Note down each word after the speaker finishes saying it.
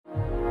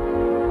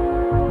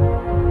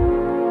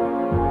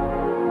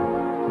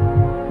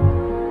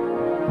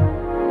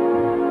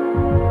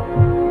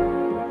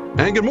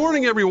And good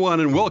morning, everyone,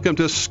 and welcome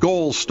to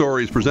Skol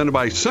Stories, presented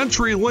by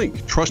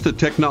CenturyLink, trusted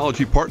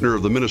technology partner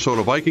of the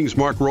Minnesota Vikings.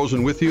 Mark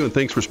Rosen with you, and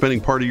thanks for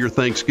spending part of your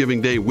Thanksgiving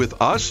Day with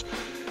us.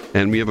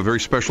 And we have a very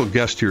special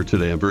guest here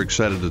today I'm very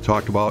excited to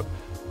talk about,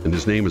 and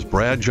his name is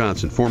Brad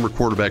Johnson, former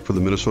quarterback for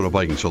the Minnesota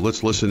Vikings. So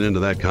let's listen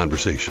into that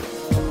conversation.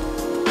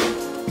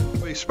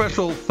 A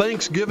special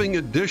Thanksgiving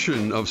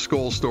edition of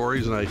Skol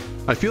Stories, and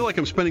I feel like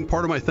I'm spending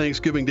part of my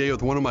Thanksgiving Day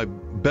with one of my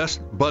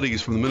best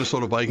buddies from the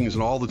Minnesota Vikings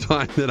and all the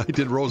time that I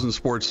did Rosen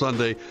Sports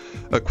Sunday,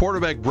 a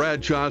quarterback, Brad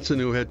Johnson,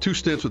 who had two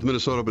stints with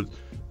Minnesota, but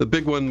the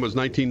big one was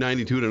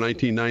 1992 to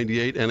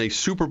 1998, and a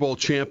Super Bowl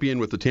champion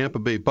with the Tampa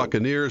Bay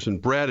Buccaneers.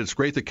 And Brad, it's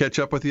great to catch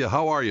up with you.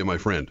 How are you, my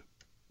friend?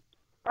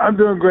 I'm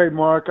doing great,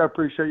 Mark. I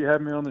appreciate you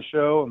having me on the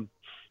show. And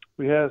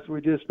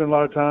we did spend a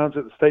lot of times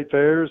at the state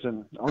fairs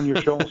and on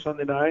your show on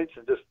Sunday nights,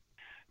 and just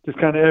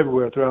kind of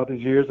everywhere throughout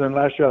these years. And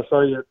last year I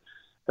saw you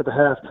at the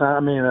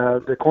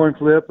halftime, the coin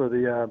flip of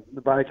the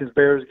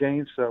Vikings-Bears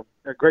game. So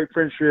a great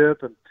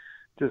friendship, and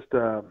just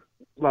a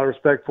lot of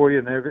respect for you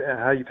and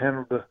how you've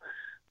handled the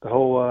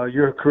whole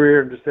your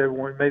career, and just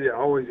everyone made it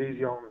always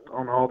easy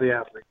on all the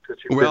athletes that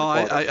you've been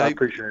part of. I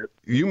appreciate it.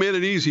 You made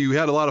it easy. You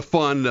had a lot of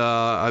fun.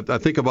 I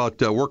think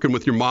about working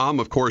with your mom,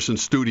 of course, in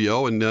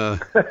studio, and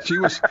she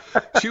was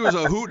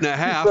a hoot and a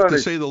half, to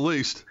say the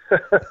least.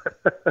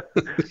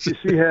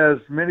 She has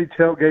many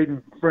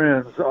tailgating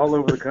friends all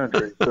over the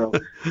country, so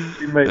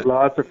she made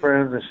lots of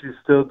friends, and she's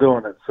still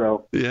doing it.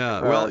 So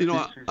yeah, well,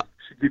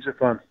 she keeps it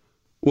fun.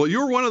 Well,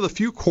 you're one of the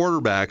few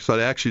quarterbacks that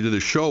I actually did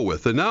a show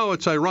with, and now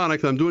it's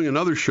ironic that I'm doing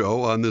another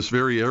show on this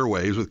very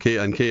airwaves on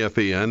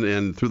KFAN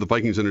and through the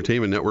Vikings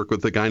Entertainment Network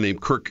with a guy named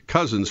Kirk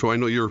Cousins, who I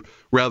know you're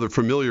rather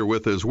familiar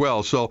with as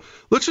well. So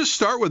let's just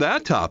start with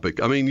that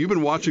topic. I mean, you've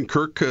been watching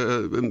Kirk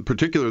in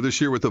particular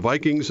this year with the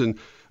Vikings, and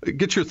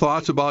get your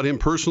thoughts about him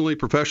personally,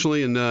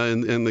 professionally, and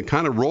the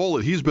kind of role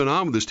that he's been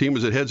on with this team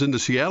as it heads into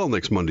Seattle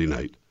next Monday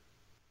night.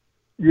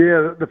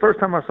 Yeah, the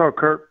first time I saw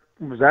Kirk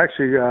was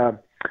actually,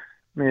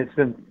 it's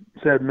been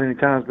said many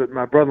times, but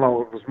my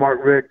brother-in-law was Mark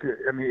Richt.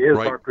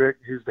 Mark Richt.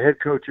 He was the head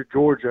coach at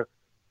Georgia,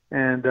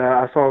 and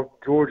I saw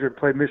Georgia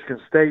play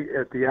Michigan State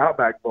at the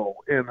Outback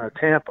Bowl in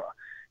Tampa.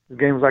 The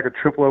game was like a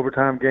triple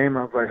overtime game.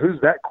 I was like, who's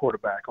that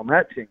quarterback on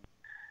that team?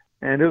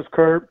 And it was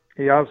Kirk.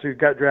 He obviously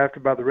got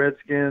drafted by the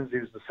Redskins. He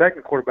was the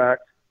second quarterback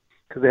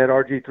because they had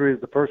RG3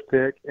 as the first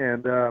pick.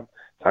 And so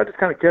I just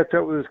kind of kept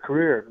up with his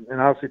career.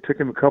 And obviously it took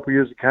him a couple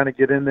years to kind of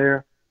get in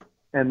there.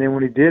 And then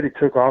when he did, he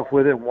took off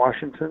with it in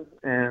Washington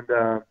and,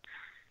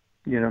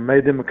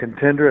 made them a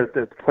contender at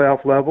the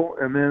playoff level.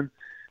 And then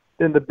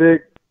the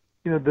big,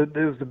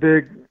 there was the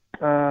big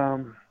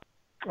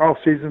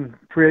off-season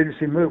free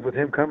agency move with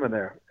him coming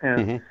there.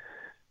 And,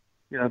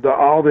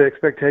 all the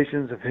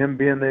expectations of him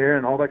being there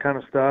and all that kind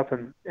of stuff.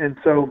 And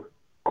so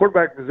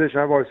quarterback position,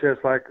 I've always said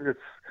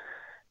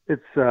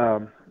it's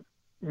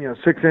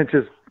 6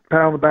 inches,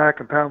 pound on the back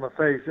and pound on the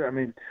face. I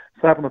mean,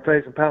 slap on the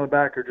face and pound on the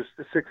back are just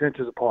 6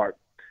 inches apart.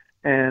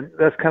 And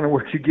that's kind of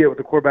what you get with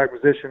the quarterback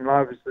position. And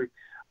obviously,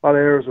 a lot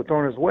of arrows are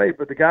thrown his way,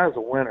 but the guy's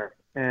a winner.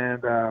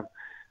 And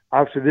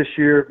obviously this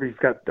year he's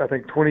got, I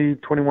think,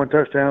 21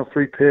 touchdowns,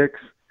 3 picks,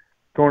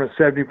 throwing at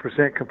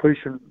 70%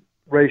 completion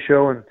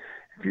ratio. And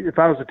if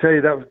I was to tell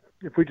you that was,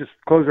 if we just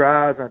close our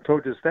eyes and I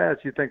told you the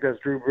stats, you'd think that's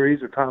Drew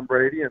Brees or Tom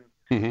Brady.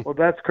 And well,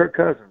 that's Kirk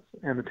Cousins.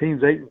 And the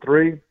team's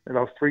 8-3, and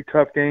those 3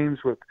 tough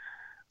games with,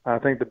 I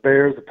think, the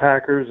Bears, the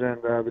Packers,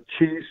 and the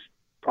Chiefs,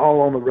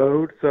 all on the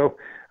road. So,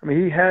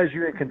 he has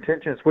you in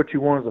contention. It's what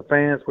you want as a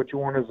fan. It's what you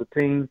want as a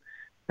team.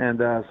 And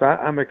so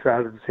I'm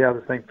excited to see how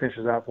this thing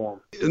finishes out for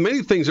him.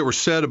 Many things that were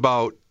said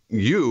about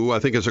you, I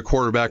think, as a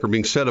quarterback are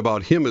being said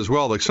about him as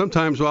well. Like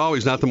sometimes,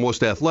 he's not the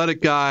most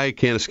athletic guy,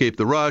 can't escape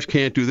the rush,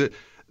 can't do that.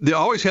 They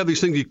always have these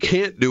things you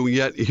can't do, and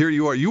yet here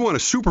you are. You won a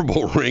Super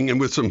Bowl ring and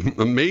with some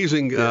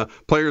amazing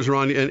players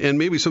around you, and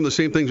maybe some of the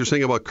same things you're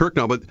saying about Kirk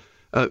now, but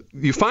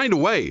you find a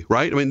way,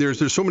 right?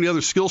 There's so many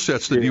other skill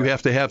sets that you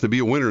have to be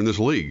a winner in this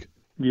league.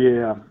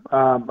 Yeah,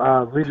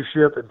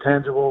 leadership,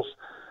 intangibles,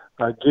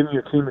 giving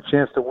your team a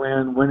chance to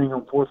win, winning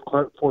on fourth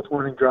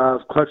winning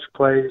drives, clutch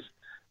plays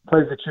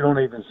that you don't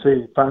even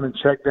see, finding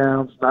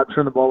checkdowns, not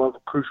turning the ball over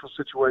crucial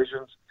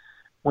situations,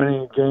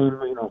 winning a game,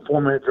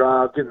 4-minute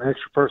drive, getting an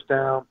extra first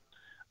down.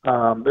 It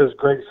was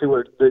great to see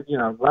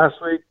last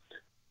week,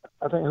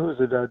 I think, who was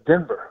it?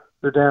 Denver.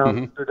 They're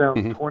down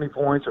 20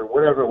 points or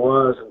whatever it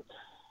was, and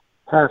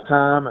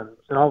halftime,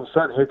 and all of a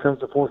sudden here comes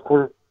the fourth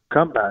quarter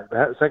comeback,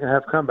 the second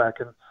half comeback,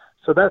 and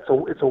so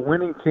it's a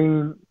winning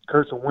team.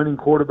 Kurt's a winning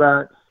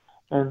quarterback,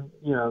 and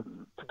to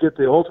get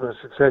the ultimate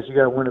success, you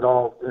got to win it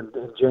all in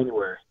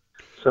January.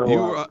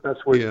 So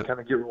that's where you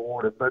kind of get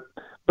rewarded. But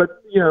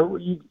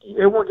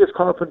everyone gets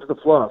caught up into the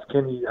fluff.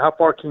 How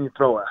far can you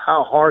throw it?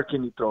 How hard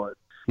can you throw it?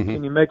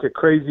 Can you make a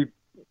crazy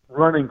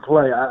running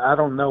play? I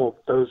don't know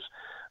if those.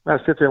 I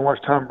sit there and watch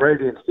Tom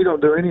Brady, and he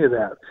don't do any of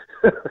that.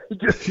 He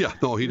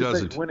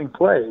doesn't. Makes winning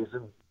plays,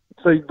 and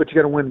so but you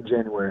got to win in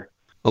January.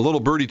 A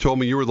little birdie told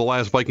me you were the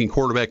last Viking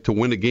quarterback to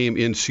win a game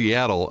in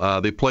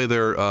Seattle. They play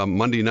there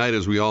Monday night,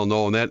 as we all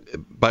know, and that,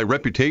 by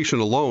reputation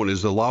alone,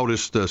 is the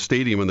loudest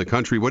stadium in the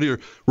country. What are your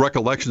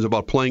recollections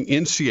about playing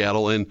in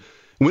Seattle and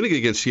winning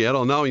against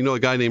Seattle? Now you know a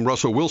guy named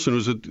Russell Wilson,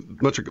 who's a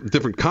much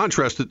different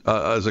contrast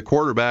as a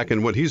quarterback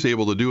and what he's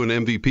able to do, an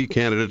MVP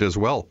candidate as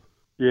well.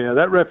 Yeah,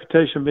 that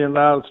reputation being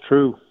loud is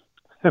true.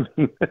 I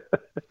mean,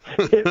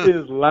 it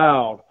is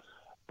loud.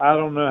 I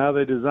don't know how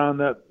they designed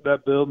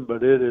that building,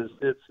 but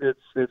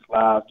it's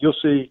loud. You'll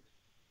see,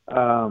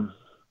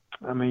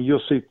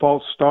 you'll see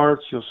false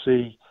starts. You'll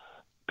see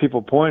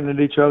people pointing at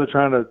each other,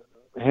 trying to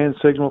hand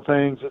signal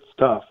things. It's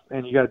tough,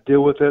 and you got to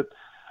deal with it.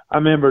 I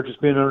remember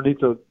just being underneath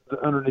the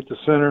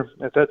center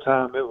at that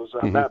time. It was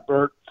Matt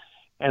Burke,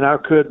 and I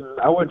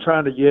wasn't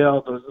trying to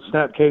yell the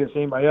snap cadence to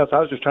anybody else. I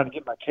was just trying to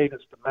get my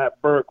cadence to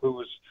Matt Burke, who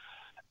was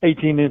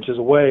 18 inches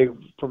away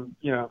from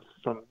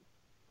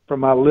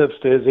my lips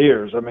to his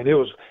ears. I mean, it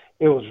was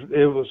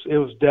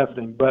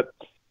deafening. But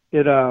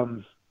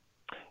Seattle,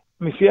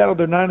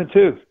 they're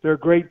 9-2. They're a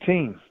great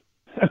team.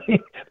 I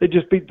mean, they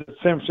just beat the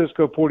San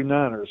Francisco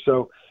 49ers.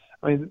 So,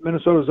 I mean,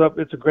 Minnesota's up.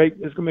 It's going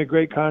to be a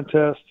great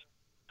contest.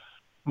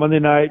 Monday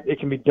night, it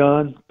can be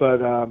done. But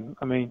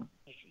you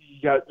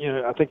got,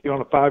 I think you're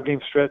on a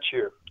 5-game stretch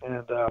here,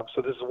 and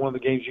so this is one of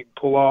the games you can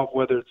pull off,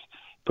 whether it's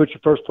put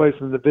your first place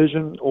in the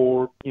division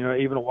or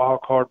even a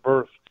wild card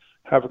berth,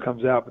 however it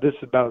comes out. But this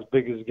is about as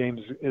big as the game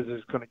as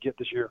it's going to get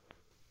this year.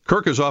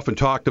 Kirk has often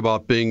talked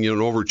about being an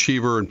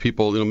overachiever and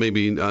people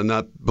maybe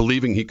not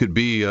believing he could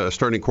be a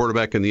starting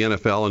quarterback in the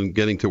NFL and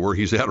getting to where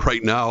he's at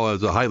right now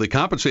as a highly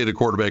compensated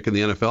quarterback in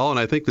the NFL. And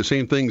I think the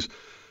same things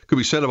could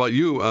be said about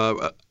you.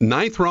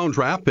 9th-round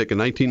draft pick in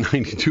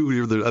 1992.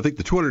 You're I think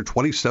the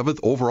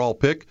 227th overall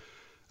pick.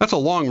 That's a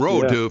long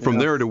road from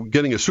there to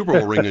getting a Super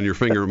Bowl ring on your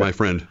finger, my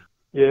friend.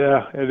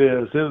 Yeah, it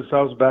is.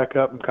 I was back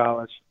up in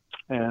college,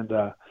 and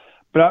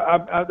but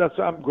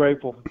I'm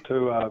grateful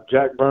to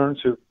Jack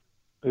Burns,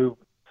 who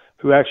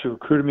actually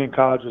recruited me in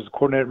college, was the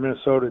coordinator of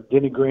Minnesota,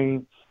 Denny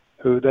Green,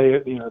 who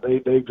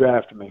they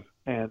drafted me,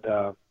 and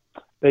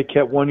they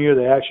kept 1 year.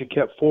 They actually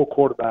kept 4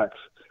 quarterbacks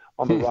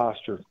on the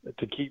roster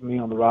to keep me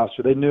on the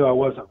roster. They knew I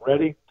wasn't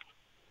ready.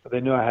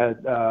 They knew I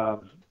had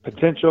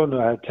potential,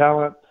 knew I had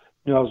talent,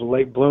 knew I was a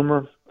late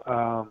bloomer,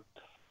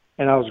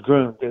 and I was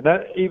groomed. And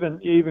that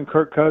even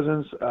Kirk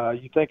Cousins,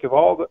 you think of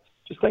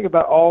think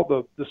about all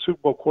the Super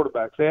Bowl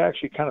quarterbacks. They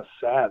actually kind of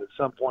sad at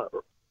some point,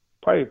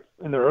 probably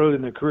early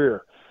in their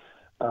career.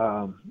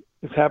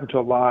 It's happened to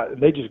a lot,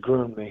 and they just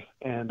groomed me.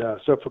 And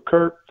so for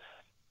Kirk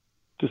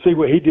to see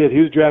what he did, he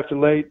was drafted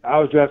late. I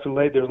was drafted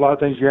late. There's a lot of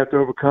things you have to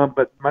overcome.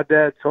 But my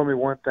dad told me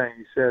one thing.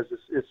 He says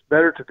it's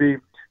better to be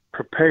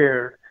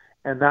prepared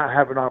and not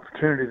have an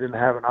opportunity than to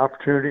have an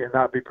opportunity and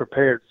not be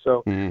prepared.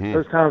 So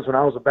those times when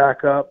I was a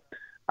backup,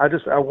 I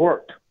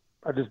worked.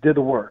 I just did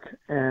the work,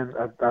 and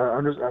I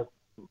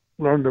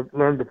learned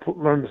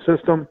the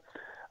system.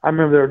 I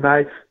remember there were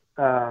nights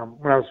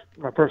when I was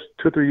my first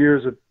 2 or 3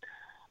 years of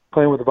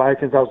playing with the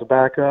Vikings. I was a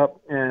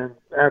backup, and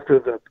after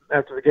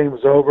the game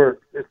was over,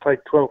 it played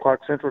 12 o'clock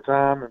Central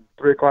Time, and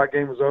 3 o'clock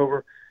game was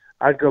over.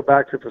 I'd go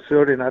back to the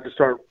facility and I'd just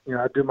start,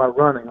 I'd do my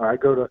running, or I'd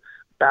go to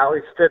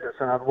Bally's Fitness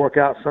and I'd work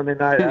out Sunday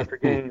night after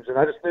games. And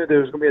I just knew there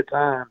was going to be a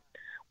time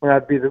when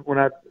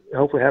I'd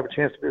hopefully have a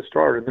chance to be a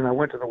starter. And then I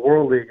went to the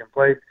World League and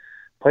played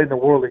in the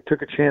World League,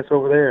 took a chance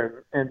over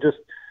there, and just,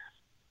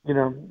 you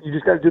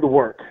just got to do the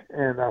work.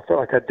 And I felt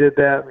like I did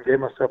that and gave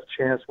myself a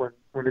chance. When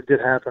it did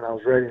happen, I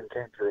was ready and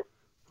came through.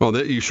 Well,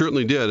 you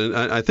certainly did. And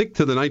I think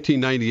to the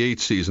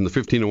 1998 season, the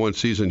 15-1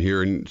 season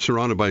here, and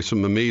surrounded by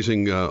some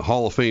amazing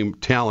Hall of Fame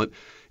talent.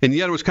 And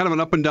yet it was kind of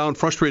an up-and-down,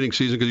 frustrating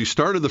season because you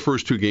started the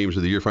first 2 games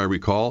of the year, if I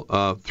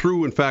recall,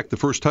 threw, in fact, the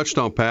first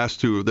touchdown pass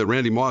that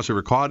Randy Moss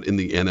ever caught in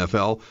the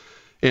NFL.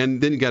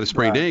 And then you got a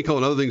sprained ankle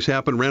and other things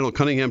happened. Randall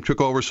Cunningham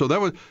took over. So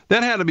that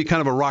had to be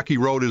kind of a rocky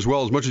road as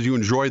well, as much as you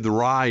enjoyed the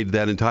ride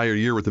that entire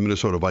year with the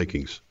Minnesota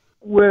Vikings.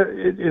 Well,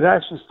 it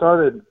actually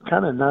started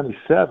kind of in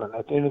 97.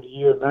 At the end of the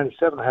year,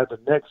 97, I had the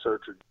neck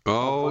surgery.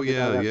 Oh,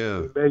 yeah.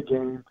 The Bay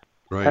game.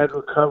 Right. Had to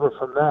recover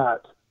from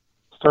that.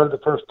 Started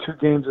the first 2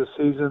 games of the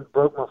season,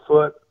 broke my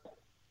foot.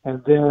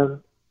 And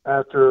then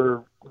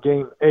after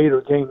game 8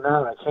 or game 9,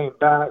 I came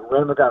back.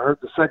 Randall got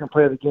hurt the second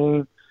play of the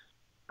game.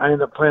 I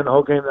ended up playing the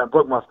whole game. And I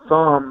broke my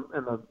thumb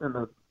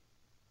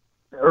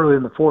early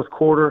in the fourth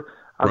quarter.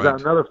 I was out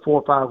another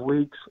 4 or 5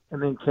 weeks,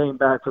 and then came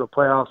back for the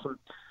playoffs. And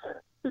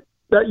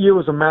that year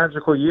was a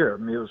magical year. I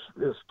mean, it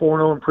was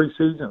 4-0 in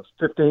preseason. It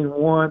was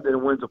 15-1. Then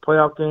it wins a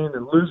playoff game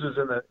and loses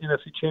in the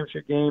NFC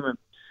Championship game.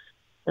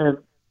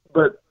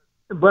 But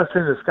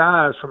blessing in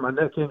disguise from my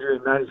neck injury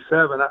in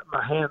 97,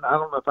 my hand, I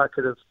don't know if I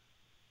could have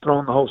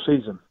thrown the whole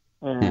season.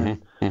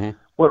 And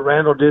what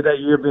Randall did that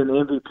year, being the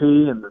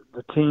MVP, and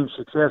the team's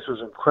success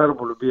was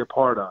incredible to be a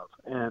part of.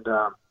 And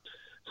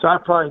so I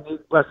probably need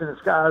blessing in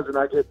disguise, and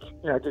I get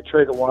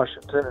traded to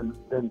Washington, and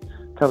then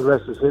kind of the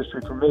rest is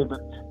history for me. But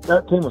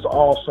that team was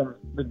awesome.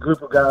 The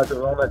group of guys that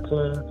were on that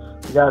team,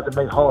 the guys that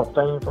made Hall of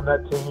Fame from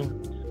that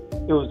team,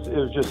 it was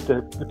just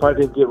that you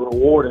probably didn't get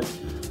rewarded,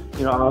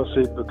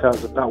 obviously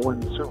because of not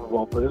winning the Super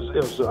Bowl, but it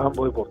was an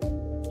unbelievable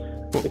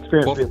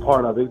experience to be a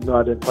part of, even though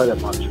I didn't play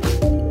that much.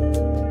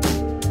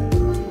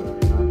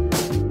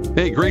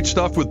 Hey, great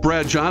stuff with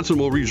Brad Johnson.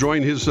 We'll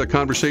rejoin his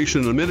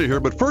conversation in a minute here.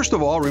 But first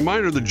of all,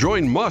 reminder to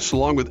join Muss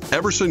along with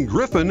Everson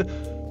Griffin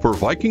for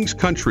Vikings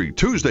Country,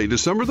 Tuesday,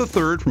 December the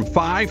 3rd from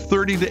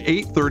 5:30 to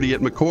 8:30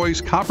 at McCoy's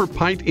Copper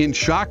Pint in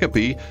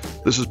Shakopee.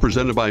 This is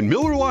presented by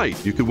Miller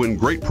Lite. You can win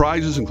great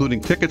prizes,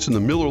 including tickets in the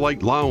Miller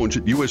Lite Lounge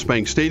at U.S.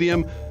 Bank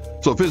Stadium.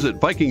 So visit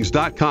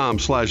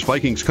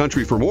Vikings.com/Vikings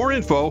Country for more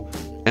info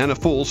and a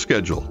full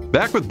schedule.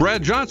 Back with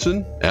Brad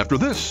Johnson after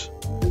this.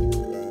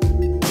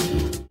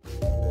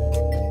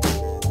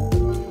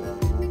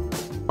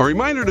 A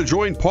reminder to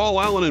join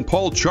Paul Allen and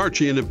Paul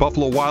Charchian at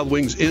Buffalo Wild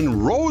Wings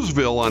in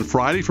Roseville on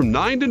Friday from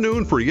 9 to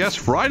noon for Yes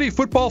Friday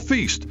Football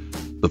Feast.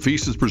 The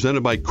feast is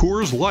presented by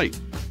Coors Light.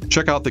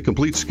 Check out the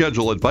complete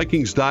schedule at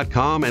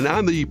Vikings.com and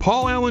on the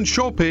Paul Allen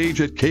Show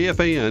page at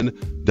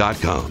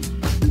KFAN.com.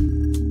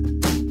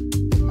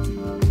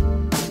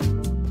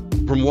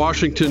 From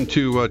Washington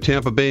to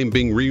Tampa Bay and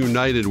being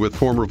reunited with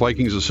former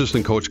Vikings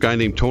assistant coach, a guy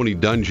named Tony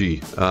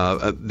Dungy.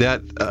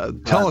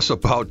 Tell us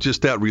about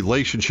just that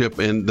relationship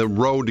and the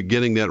road to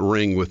getting that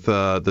ring with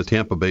the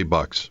Tampa Bay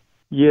Bucks.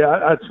 Yeah,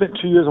 I spent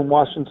 2 years in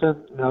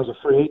Washington, and I was a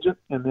free agent,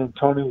 and then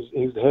Tony was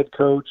the head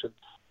coach. And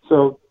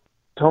so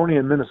Tony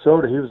in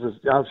Minnesota, he was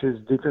obviously his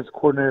defensive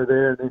coordinator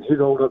there, and then he'd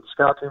hold up the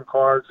scout team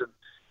cards. And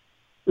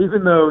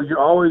even though you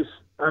always –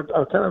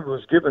 I kind of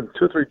was given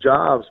 2 or 3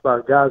 jobs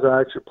by guys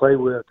I actually played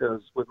with. It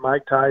was with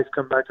Mike Tice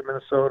coming back to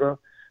Minnesota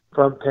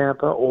from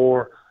Tampa,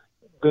 or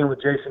being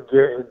with Jason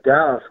Garrett in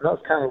Dallas. And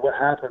that's kind of what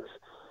happens.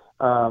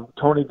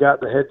 Tony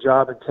got the head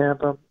job in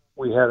Tampa.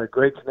 We had a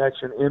great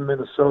connection in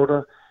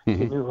Minnesota.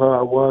 Mm-hmm. He knew who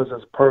I was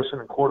as a person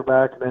and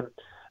quarterback. And then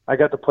I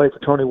got to play for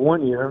Tony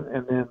 1 year,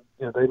 and then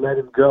they let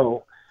him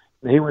go.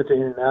 And he went to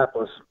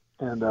Indianapolis,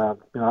 and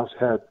obviously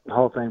had a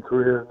Hall of Fame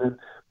career. And then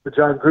but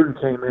John Gruden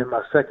came in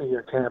my second year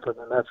in Tampa,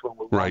 and that's when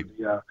we won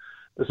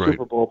the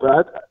Super Bowl.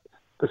 But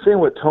seeing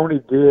what Tony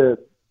did,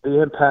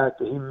 the impact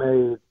that he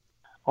made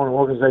on an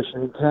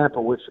organization in Tampa,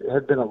 which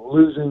had been a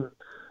losing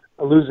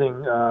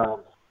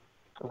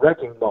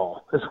wrecking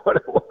ball, is what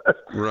it was.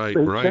 Right,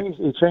 so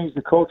he changed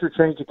the culture,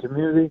 changed the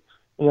community.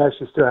 He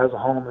actually still has a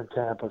home in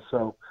Tampa.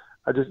 So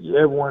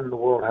everyone in the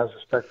world has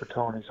respect for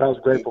Tony. So I was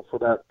grateful for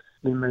that.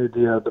 He made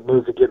the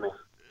move to get me.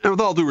 And with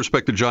all due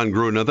respect to John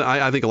Gruden,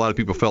 I think a lot of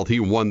people felt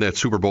he won that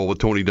Super Bowl with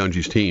Tony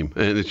Dungy's team.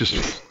 And it just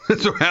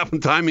so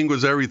happened timing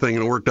was everything,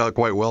 and it worked out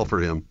quite well for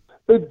him.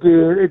 It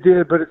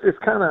did, but it's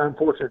kind of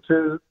unfortunate,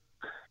 too,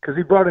 because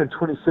he brought in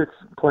 26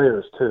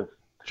 players, too.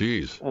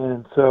 Jeez.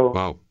 And so,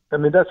 wow. I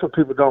mean, that's what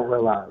people don't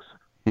realize.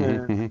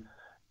 Mm-hmm. And,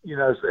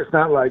 it's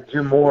not like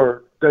Jim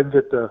Moore doesn't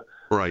get the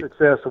right.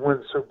 success of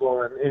winning the Super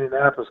Bowl in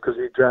Indianapolis because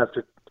he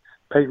drafted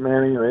Peyton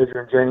Manning or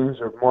Adrian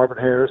James or Marvin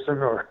Harrison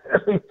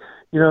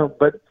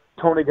but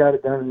Tony got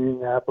it done in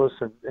Indianapolis,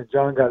 and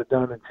John got it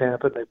done in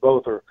Tampa. They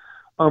both are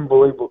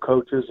unbelievable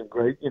coaches and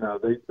great.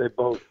 They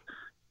both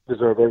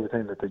deserve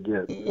everything that they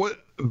get.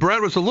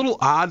 Brad, was a little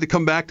odd to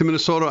come back to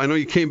Minnesota. I know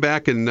you came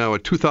back in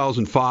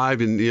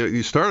 2005, and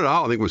you started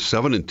out, I think it was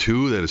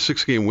 7-2. They had a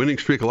 6-game winning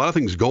streak. A lot of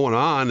things going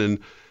on,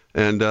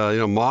 and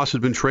Moss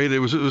had been traded. It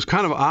was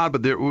kind of odd,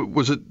 but did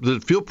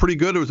it feel pretty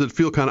good, or was it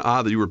feel kind of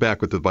odd that you were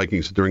back with the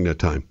Vikings during that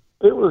time?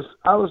 It was.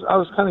 I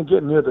was kind of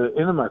getting near the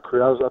end of my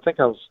career. I think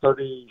I was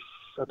 37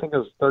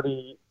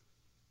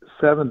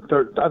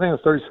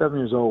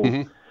 years old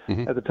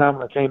at the time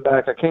when I came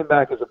back. I came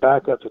back as a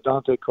backup to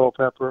Dante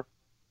Culpepper,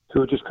 who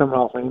had just coming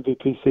off an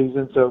MVP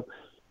season. So,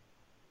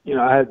 we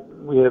had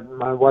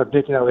my wife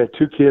Nikki and I. We had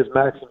 2 kids,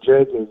 Max and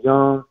Jake. They were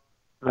young.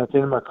 And at the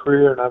end of my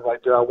career, and I was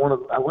like, I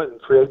went in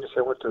free agency.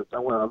 I looked at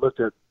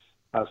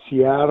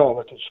Seattle. I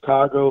looked at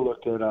Chicago.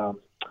 Looked at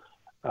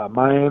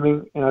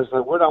Miami, and I was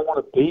like, where do I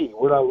want to be?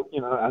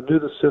 I knew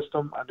the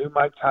system. I knew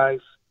Mike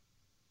Tice.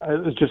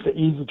 It was just an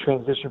easy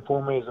transition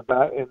for me and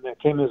I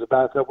came in as a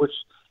backup, which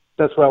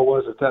that's what I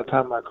was at that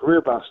time in my career,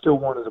 but I still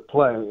wanted to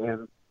play.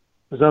 And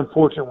it was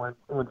unfortunate when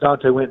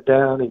Dante went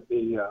down,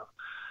 he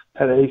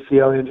had an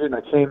ACL injury, and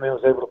I came in,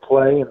 was able to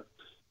play, and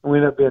we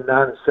ended up being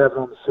 9-7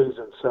 on the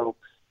season. So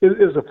it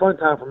was a fun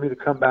time for me to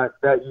come back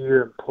that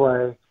year and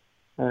play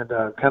and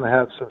kind of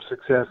have some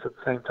success at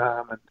the same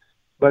time.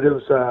 But it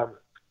was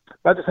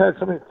I just had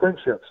so many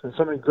friendships and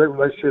so many great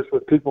relationships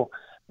with people,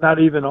 not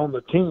even on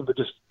the team, but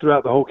just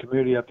throughout the whole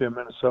community up there in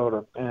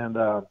Minnesota. And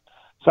it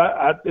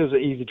was an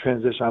easy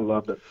transition. I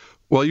loved it.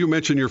 Well, you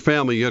mentioned your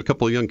family. You had a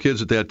couple of young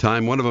kids at that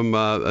time. One of them,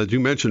 as you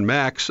mentioned,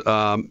 Max,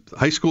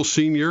 high school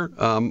senior,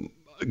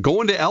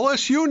 going to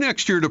LSU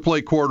next year to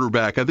play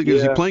quarterback. I think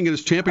is he playing in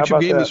his championship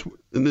game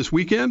this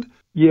weekend?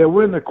 Yeah,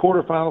 we're in the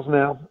quarterfinals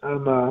now.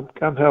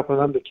 I'm helping.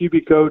 I'm the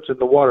QB coach and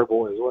the water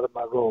boy is what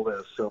my role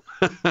is. So,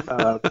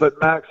 but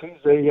Max, he's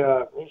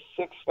 6'5",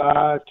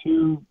 about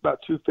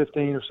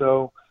 215 or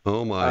so.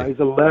 Oh my! He's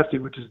a lefty,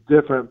 which is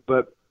different.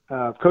 But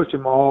I've coached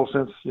him all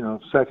since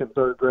second,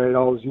 third grade,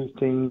 all his youth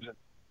teams, and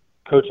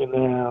coaching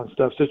now and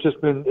stuff. So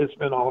it's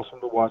been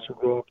awesome to watch him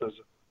grow up as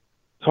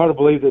it's hard to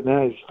believe that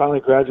now he's finally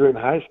graduating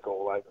high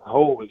school. Like,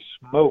 holy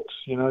smokes,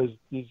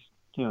 he's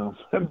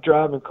I'm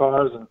driving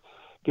cars and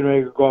getting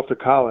ready to go off to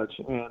college.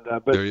 And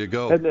but there you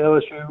go. Heading to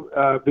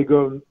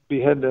LSU, be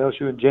heading to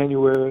LSU in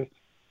January,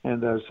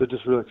 and so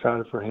just really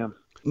excited for him.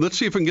 Let's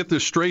see if we can get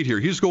this straight here.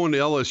 He's going to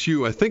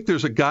LSU. I think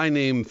there's a guy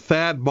named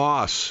Thad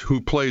Moss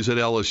who plays at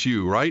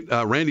LSU, right?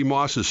 Randy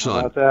Moss's son.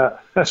 How about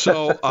that?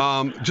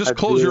 So just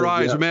close your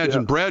eyes.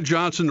 Imagine Brad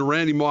Johnson to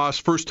Randy Moss,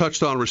 first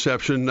touchdown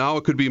reception. Now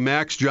it could be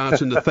Max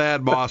Johnson to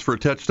Thad Moss for a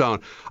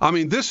touchdown. I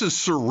mean, this is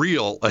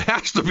surreal. It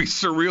has to be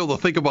surreal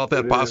to think about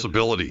that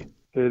possibility.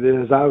 It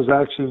is. I was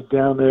actually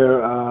down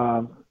there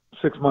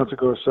 6 months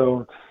ago or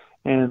so,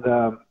 and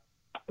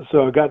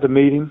so I got to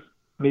meet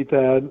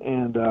Thad,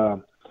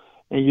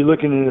 and you're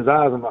looking in his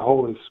eyes, I'm like,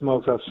 holy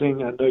smokes, I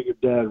know your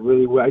dad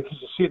really well. I can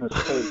just see it in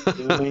his face,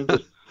 you know what I mean?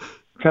 Just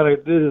kind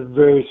of, this is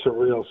very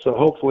surreal. So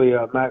hopefully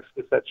Max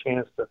gets that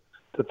chance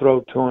to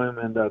throw to him,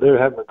 and they're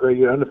having a great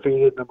year,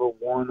 undefeated, number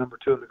 1, number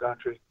 2 in the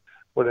country,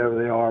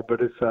 whatever they are. But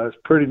it's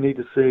pretty neat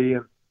to see,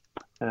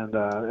 and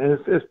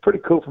it's pretty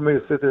cool for me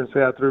to sit there and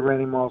say I threw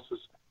Randy Moss's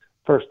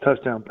first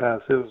touchdown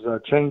pass. It was a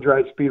change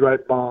right, speed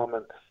right bomb,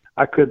 and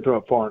I couldn't throw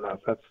it far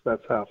enough.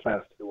 That's how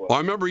fast it was. Well,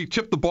 I remember he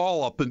tipped the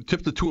ball up and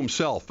tipped it to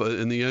himself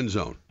in the end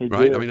zone. He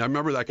right? did. I mean, I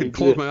remember that. I could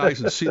close my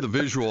eyes and see the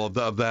visual of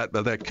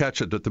that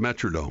catch at the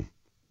Metrodome.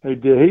 He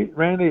did.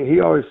 Randy, he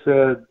always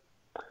said,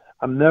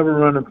 "I'm never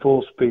running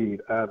full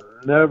speed. I'm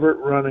never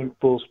running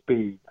full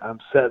speed. I'm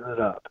setting it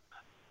up."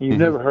 You've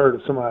never heard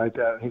of somebody like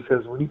that. And he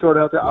says, "When you throw it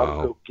out there,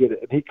 I'll go get it."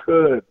 And he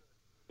could.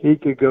 He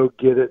could go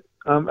get it.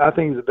 I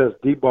think he's the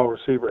best deep ball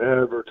receiver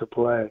ever to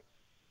play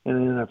in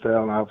the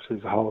NFL, and obviously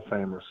he's a Hall of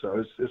Famer,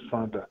 so it's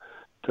fun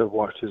to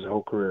watch his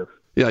whole career.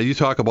 Yeah, you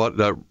talk about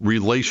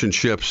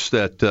relationships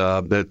that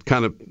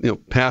kind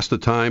of passed the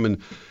time,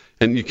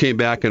 and you came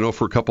back. I know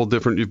for a couple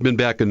different. You've been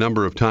back a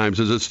number of times.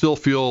 Does it still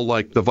feel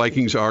like the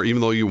Vikings are,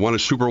 even though you won a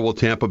Super Bowl with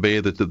Tampa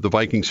Bay, that the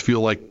Vikings feel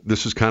like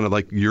this is kind of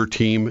like your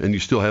team, and you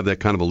still have that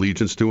kind of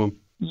allegiance to them?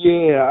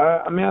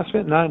 Yeah, I mean, I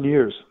spent 9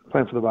 years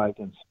playing for the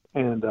Vikings,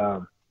 and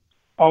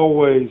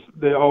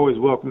they always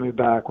welcome me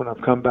back when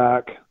I've come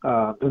back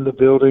in the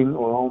building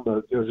or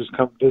on just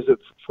come visit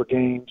for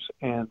games.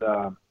 And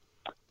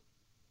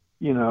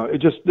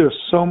there's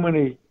so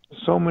many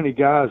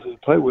guys that you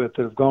play with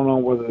that have gone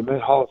on, whether they made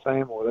Hall of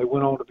Fame or they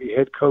went on to be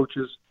head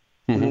coaches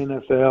in the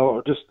NFL,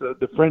 or just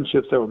the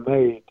friendships that were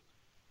made.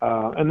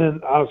 And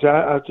then obviously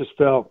I just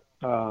felt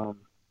I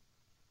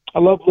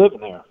loved living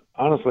there.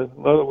 Honestly,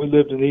 we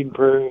lived in Eden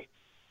Prairie.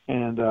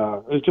 And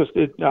I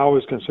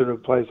always consider a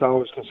place. I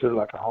always consider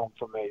like a home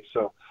for me.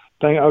 So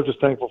I was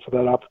just thankful for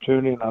that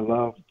opportunity, and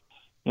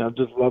I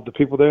just love the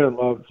people there, and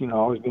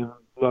always being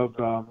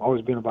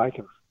a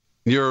Viking.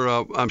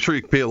 I'm sure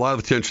you pay a lot of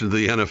attention to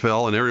the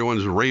NFL, and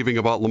everyone's raving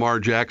about Lamar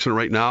Jackson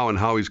right now and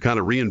how he's kind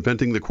of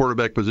reinventing the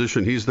quarterback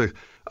position. He's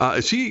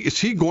is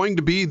he going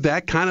to be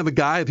that kind of a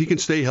guy if he can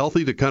stay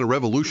healthy to kind of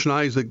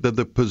revolutionize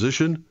the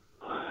position?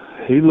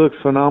 He looks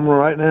phenomenal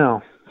right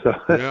now. So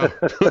yeah.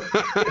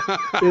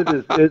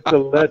 It's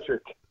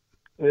electric.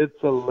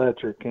 It's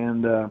electric.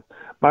 And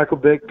Michael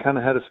Vick kind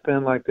of had a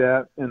spin like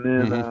that, and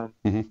then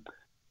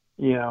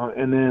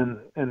and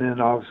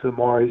then obviously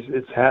Lamar,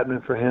 it's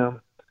happening for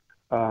him.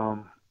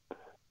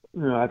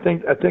 I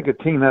think a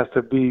team has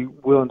to be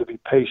willing to be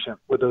patient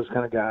with those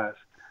kind of guys.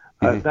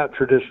 It's not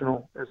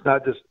traditional. It's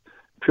not just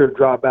pure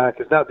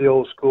drawback. It's not the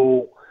old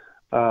school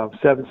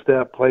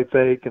 7-step play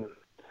fake and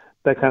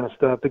that kind of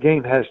stuff. The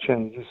game has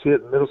changed. You see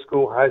it in middle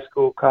school, high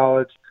school,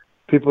 college.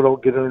 People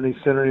don't get underneath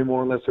center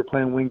anymore unless they're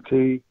playing wing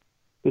T.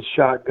 It's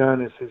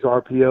shotgun. It's these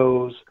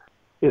RPOs.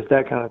 It's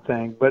that kind of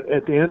thing. But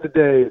at the end of the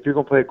day, if you're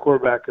going to play a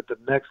quarterback at the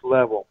next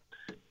level,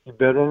 you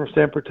better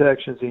understand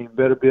protections, and you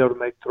better be able to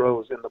make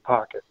throws in the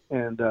pocket.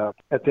 And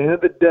at the end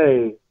of the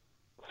day,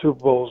 Super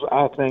Bowls,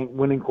 I think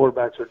winning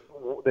quarterbacks,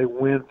 they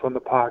win from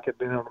the pocket,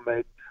 being able to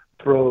make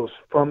throws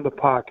from the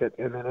pocket,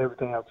 and then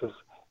everything else is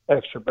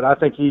extra. But I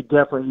think he's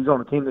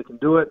on a team that can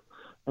do it,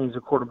 and he's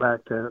a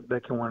quarterback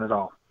that can win it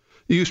all.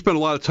 You spent a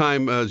lot of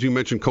time, as you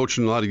mentioned,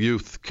 coaching a lot of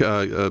youth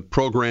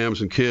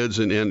programs and kids,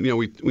 and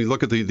we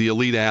look at the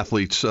elite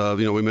athletes.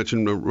 We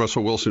mentioned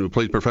Russell Wilson, who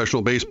plays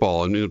professional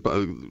baseball, and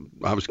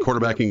obviously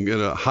quarterbacking at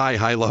a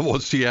high level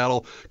at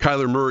Seattle.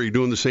 Kyler Murray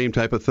doing the same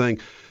type of thing.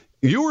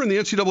 You were in the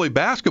NCAA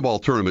basketball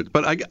tournament,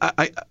 but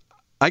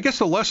I guess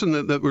the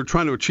lesson that we're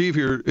trying to achieve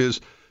here is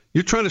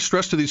you're trying to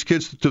stress to these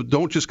kids to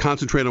don't just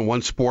concentrate on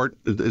one sport.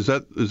 Is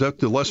that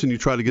the lesson you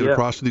try to get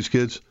across to these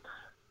kids?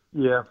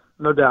 Yeah,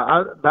 no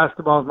doubt.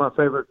 Basketball is my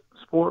favorite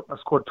sport. I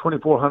scored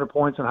 2,400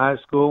 points in high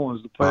school and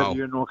was the player of the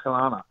year in North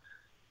Carolina.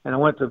 And I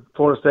went to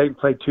Florida State and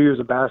played 2 years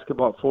of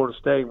basketball at Florida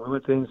State. We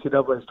went to the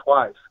NCAAs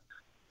twice.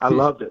 I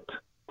loved it.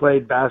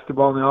 Played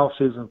basketball in the off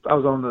season. I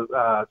was on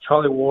the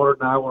Charlie Ward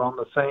and I were on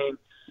the same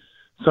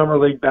summer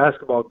league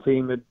basketball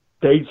team at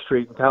Dade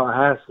Street in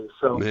Tallahassee.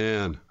 So,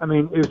 man, I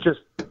mean, it was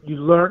just you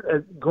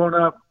learn growing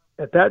up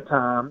at that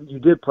time. You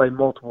did play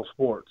multiple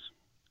sports.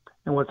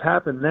 And what's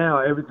happened now,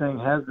 everything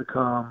has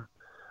become,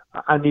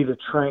 I need a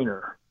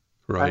trainer.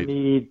 Right.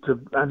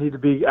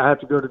 I have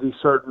to go to these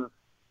certain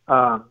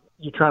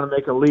you're trying to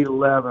make Elite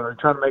 11 or you're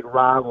trying to make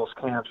rivals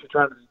camps. You're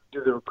trying to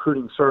do the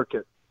recruiting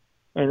circuit.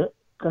 And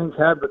things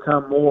have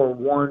become more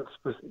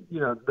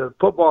the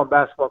football and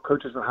basketball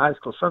coaches in high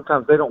school,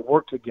 sometimes they don't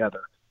work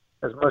together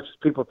as much as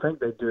people think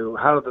they do.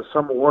 How do the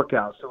summer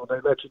workouts? So will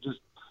they let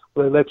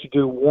you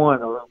do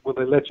one, or will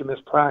they let you miss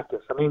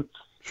practice? I mean,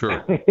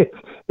 sure.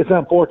 It's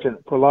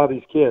unfortunate for a lot of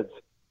these kids.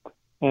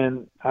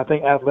 And I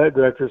think athletic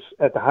directors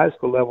at the high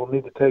school level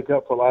need to take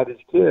up for a lot of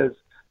these kids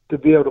to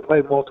be able to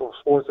play multiple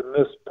sports and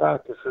miss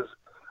practices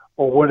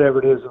or whatever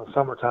it is in the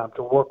summertime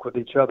to work with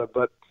each other.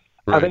 But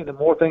right. I think the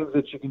more things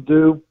that you can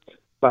do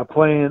by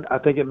playing, I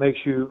think it makes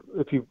you,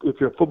 if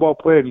you're a football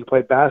player and you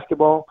play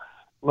basketball,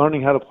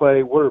 learning how to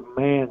play, what are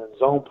man and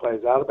zone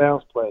plays, out of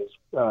bounds plays,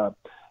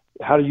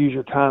 how to use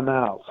your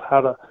timeouts,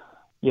 how to,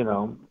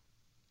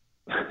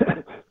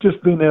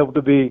 just being able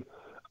to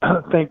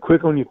think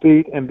quick on your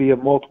feet and be a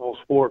multiple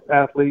sport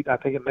athlete. I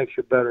think it makes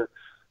you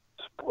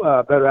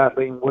a better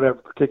athlete in whatever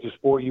particular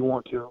sport you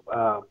want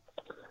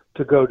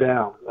to go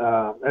down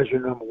as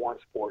your number one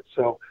sport.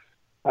 So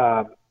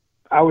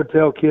I would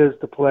tell kids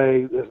to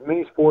play as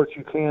many sports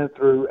you can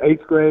through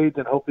 8th grade,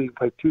 and hopefully you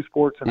play 2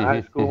 sports in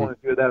high school. And if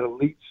you're that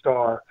elite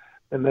star,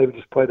 then maybe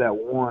just play that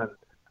one.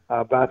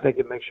 But I think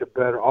it makes you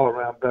all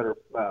around better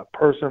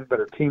person,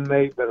 better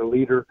teammate, better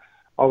leader,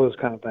 all those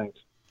kind of things.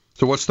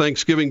 So what's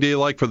Thanksgiving Day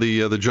like for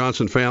the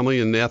Johnson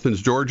family in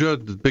Athens, Georgia?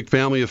 Big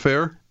family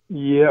affair?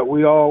 Yeah,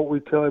 we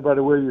tell everybody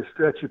to wear your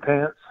stretchy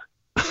pants.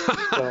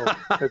 So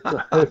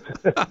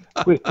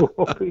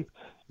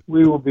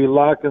we will be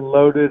locked and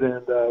loaded,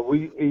 and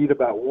we eat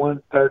about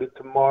 1:30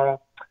 tomorrow.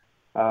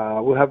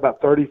 We'll have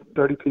about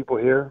 30 people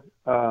here.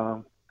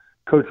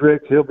 Coach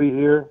Rick, he'll be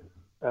here.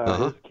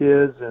 His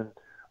kids and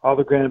all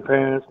the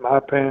grandparents, my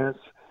parents.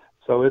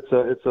 So it's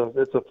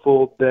a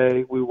full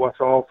day. We watch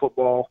all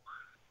football.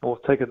 We'll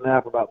take a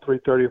nap about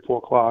 3:30 or 4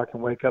 o'clock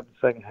and wake up in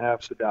the second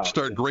half to Dallas.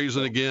 Start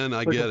grazing again.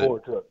 I get it.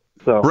 To it.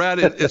 So. Brad,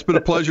 it's been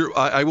a pleasure.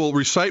 I will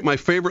recite my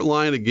favorite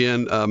line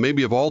again,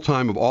 maybe of all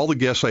time, of all the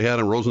guests I had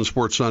on Rosen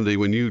Sports Sunday,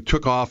 when you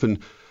took off and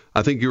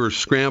I think you were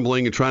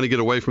scrambling and trying to get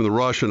away from the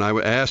rush, and I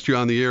asked you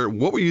on the air,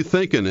 what were you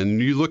thinking? And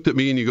you looked at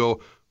me and you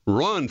go,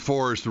 "Run,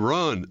 Forrest,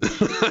 run."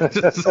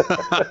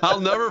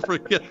 I'll never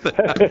forget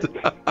that.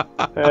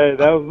 Hey,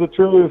 that was the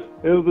truth.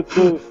 It was the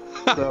truth.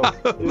 So,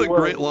 the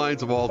great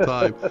lines of all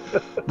time.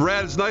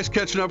 Brad, it's nice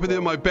catching up with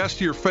you. My best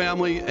to your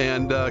family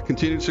and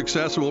continued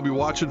success. And we'll be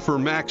watching for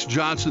Max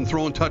Johnson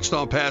throwing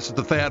touchdown passes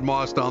to Thad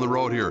Moss down the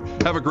road here.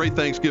 Have a great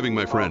Thanksgiving,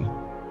 my friend.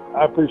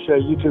 I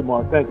appreciate you too,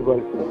 Mark. Thank you,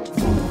 buddy.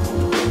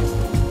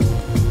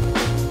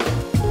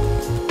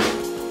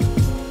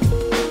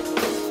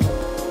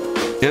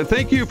 And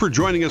thank you for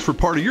joining us for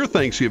part of your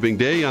Thanksgiving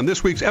Day on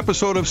this week's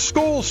episode of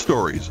Skol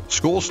Stories.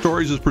 Skol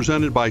Stories is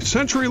presented by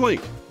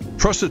CenturyLink,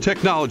 trusted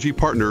technology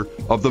partner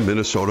of the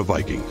Minnesota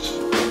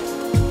Vikings.